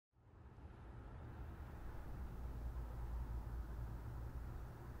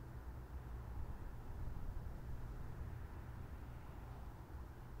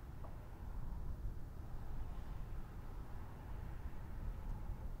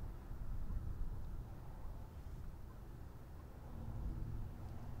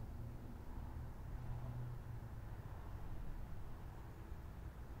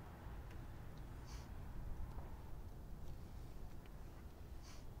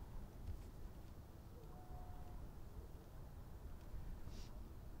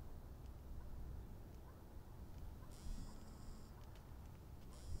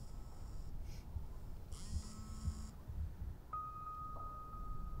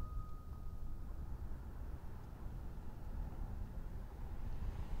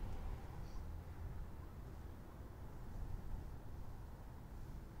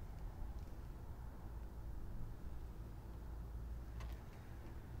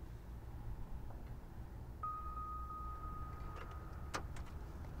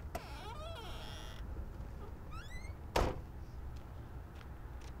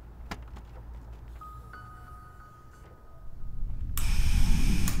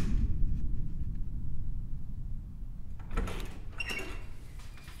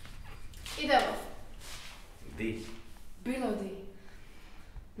Di? Bilo di.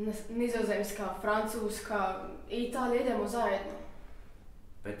 Nizozemska, Francuska i Italija, idemo zajedno.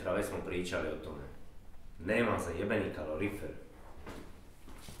 Petra, već smo pričali o tome. Nema za jebeni kalorifer.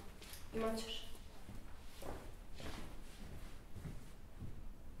 Imat ćeš.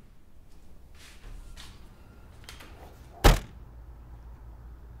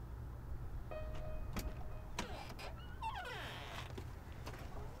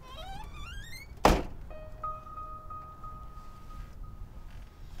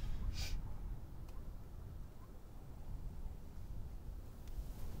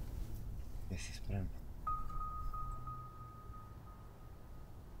 Jesi spremna?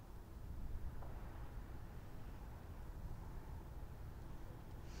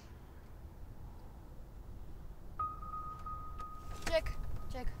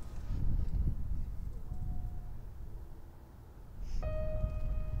 Ček.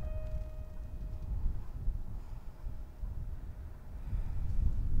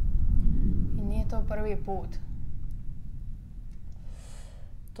 I nije to prvi put.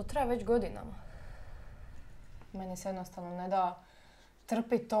 To traje već godinama. Meni se jednostavno ne da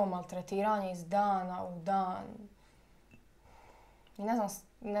trpiti to maltretiranje iz dana u dan. I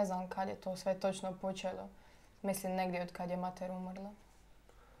ne znam kad je to sve točno počelo. Mislim negdje od kad je mater umrla.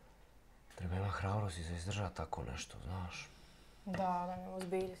 Treba ima hrabrosti za izdržati tako nešto, znaš. Da, ne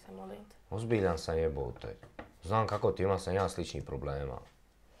ozbilji se, molim te. Ozbiljan sam jebote. Znam kako ti ima sam ja sličnih problema.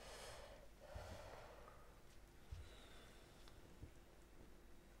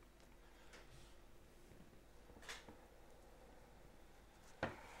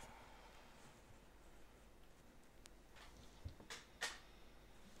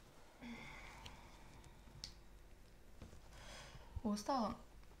 Uostalom,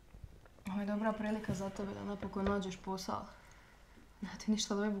 ovo je dobra prilika za tebe da napokon nađeš posao. Nema ti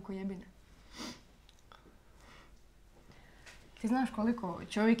ništa dojbu ko jebine. Ti znaš koliko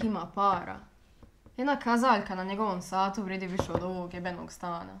čovjek ima para? Jedna kazaljka na njegovom satu vridi više od ovog jebenog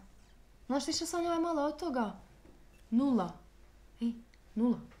stana. Znaš ti što sam njoj malo od toga? 0.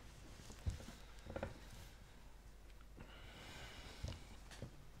 0.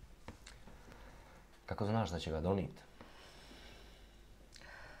 Kako znaš da će ga donijeti?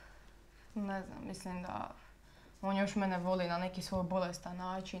 Ne znam, mislim da on još mene voli na neki svoj bolestan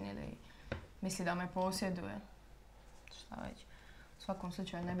način ili misli da me posjeduje. Šta već. U svakom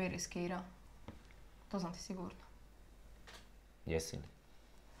slučaju ne bi riskirao. To znam ti sigurno. Jesi li?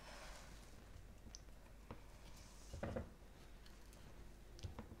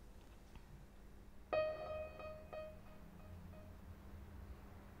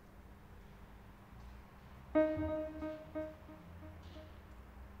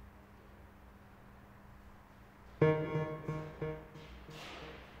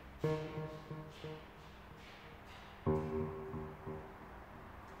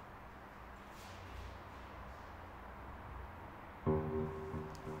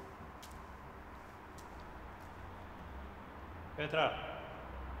 Petra,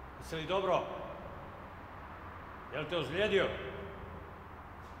 jesi li dobro? Je li te ozlijedio?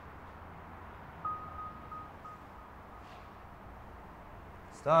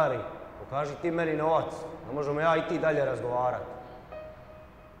 Stari, pokaži ti meni novac, da možemo ja i ti dalje razgovarati.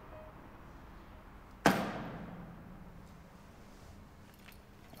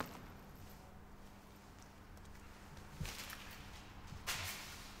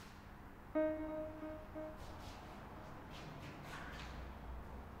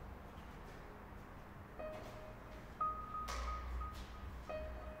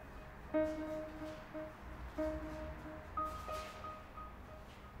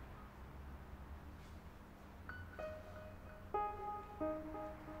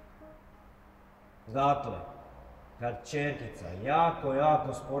 Dakle, kad čerkica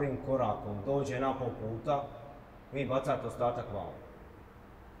jako sporim korakom dođe na pol puta, vi bacate ostatak vama.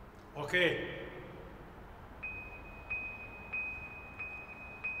 Okej.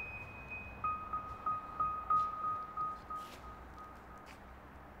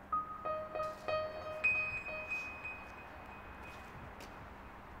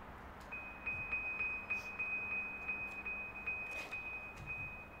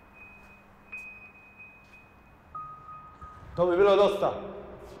 To bi bilo dosta.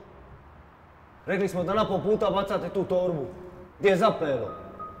 Rekli smo da na pol puta bacate tu torbu. Gdje je zapelo?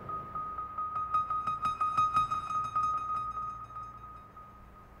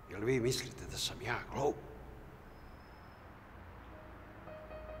 Jel vi mislite da sam ja glup?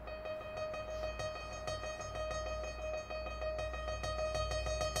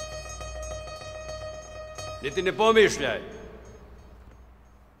 Niti ne pomišljaj.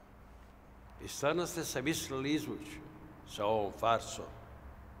 I stvarno ste se mislili izvući sa ovom farsom.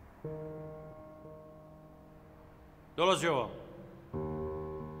 Dolazi ovamo.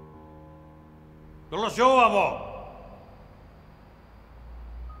 Dolazi ovamo!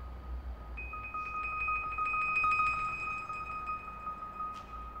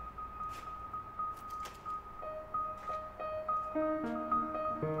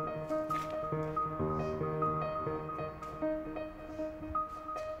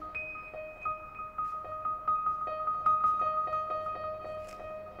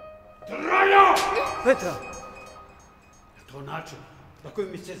 Petra! Je to način na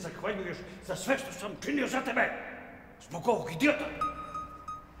koji mi se zahvaljuješ za sve što sam činio za tebe? Zbog ovog idiota?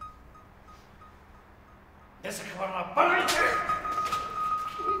 Nezahvalna balajka!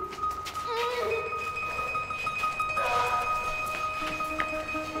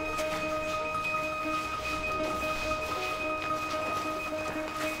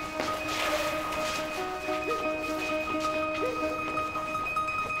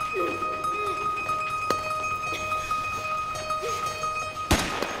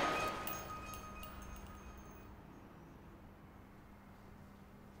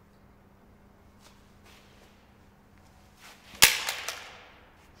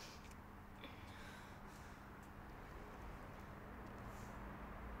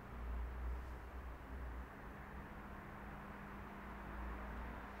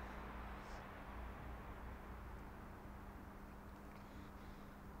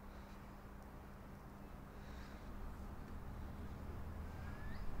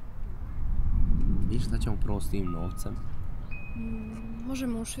 I šta ćemo prvo s tim novcem?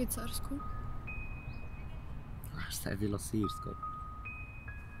 Možemo u Švicarsku. A šta je bilo s Irskoj?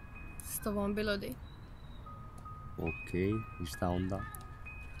 S tobom bilo di. Okej, i šta onda?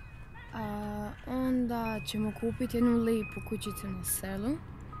 Onda ćemo kupiti jednu lijepu kućicu na selu.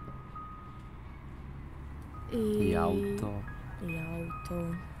 I auto. I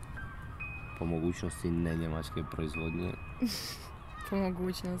auto. Po mogućnosti ne njemačke proizvodnje. Po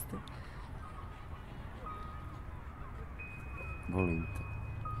mogućnosti. Volim te.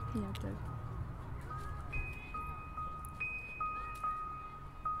 Ja te.